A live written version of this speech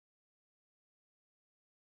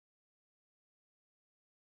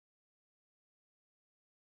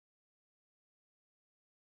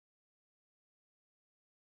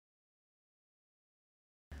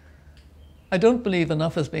I don't believe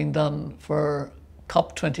enough is being done for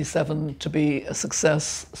COP27 to be a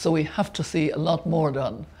success, so we have to see a lot more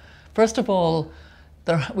done. First of all,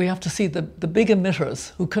 we have to see the big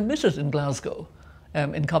emitters who committed in Glasgow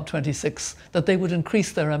in COP26 that they would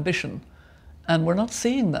increase their ambition. And we're not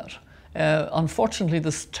seeing that. Unfortunately,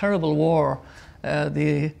 this terrible war,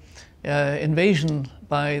 the invasion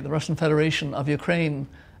by the Russian Federation of Ukraine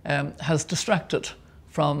has distracted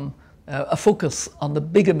from a focus on the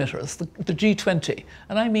big emitters, the G20.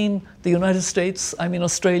 And I mean the United States, I mean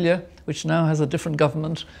Australia, which now has a different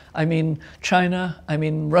government, I mean China, I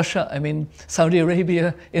mean Russia, I mean Saudi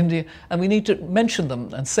Arabia, India, and we need to mention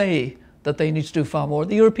them and say that they need to do far more.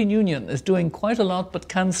 The European Union is doing quite a lot, but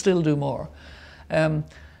can still do more.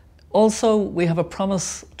 Also, we have a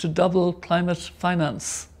promise to double climate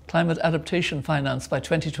finance, climate adaptation finance by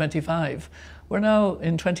 2025. We're now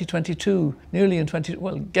in 2022, nearly in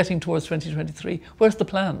getting towards 2023. Where's the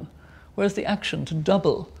plan? Where's the action to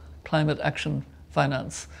double climate action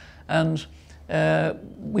finance? And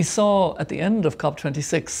we saw at the end of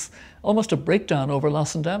COP26 almost a breakdown over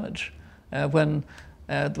loss and damage when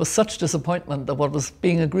there was such disappointment that what was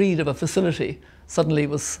being agreed of a facility suddenly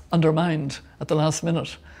was undermined at the last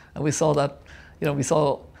minute. And we saw that, we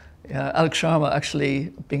saw Alex Sharma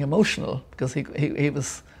actually being emotional because he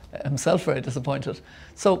was himself very disappointed.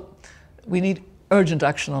 So we need urgent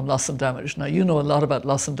action on loss and damage. Now, you know a lot about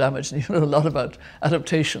loss and damage and you know a lot about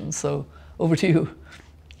adaptation, so over to you.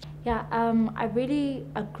 Yeah, I really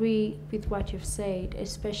agree with what you've said,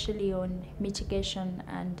 especially on mitigation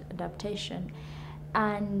and adaptation.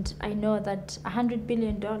 And I know that $100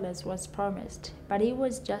 billion was promised, but it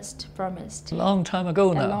was just promised. A long time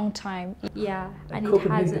ago now. A long time, yeah, and it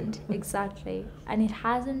hasn't, exactly. And it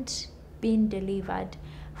hasn't been delivered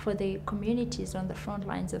for the communities on the front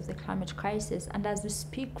lines of the climate crisis. And as we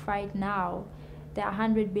speak right now, the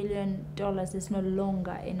 $100 billion is no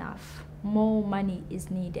longer enough. More money is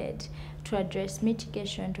needed to address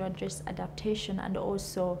mitigation, to address adaptation, and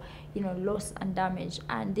also, loss and damage.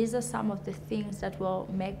 And these are some of the things that will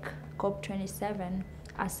make COP27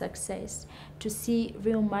 a success, to see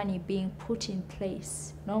real money being put in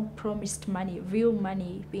place, not promised money, real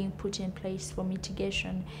money being put in place for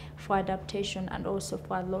mitigation, for adaptation, and also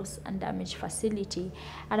for a loss and damage facility.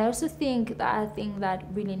 And I also think that a thing that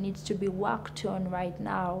really needs to be worked on right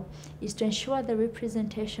now is to ensure the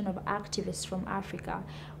representation of activists from Africa.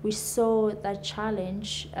 We saw that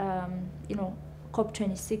challenge,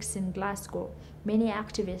 COP26 in Glasgow. Many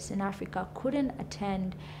activists in Africa couldn't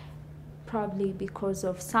attend, probably because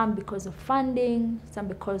of funding, some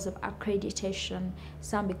because of accreditation,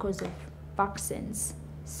 some because of vaccines.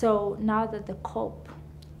 So now that the COP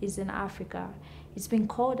is in Africa, it's been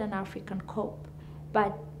called an African COP,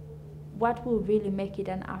 but what will really make it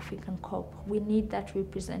an African COP? We need that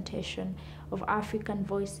representation of African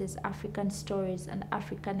voices, African stories, and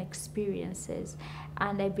African experiences.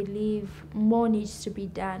 And I believe more needs to be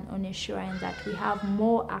done on ensuring that we have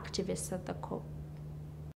more activists at the COP.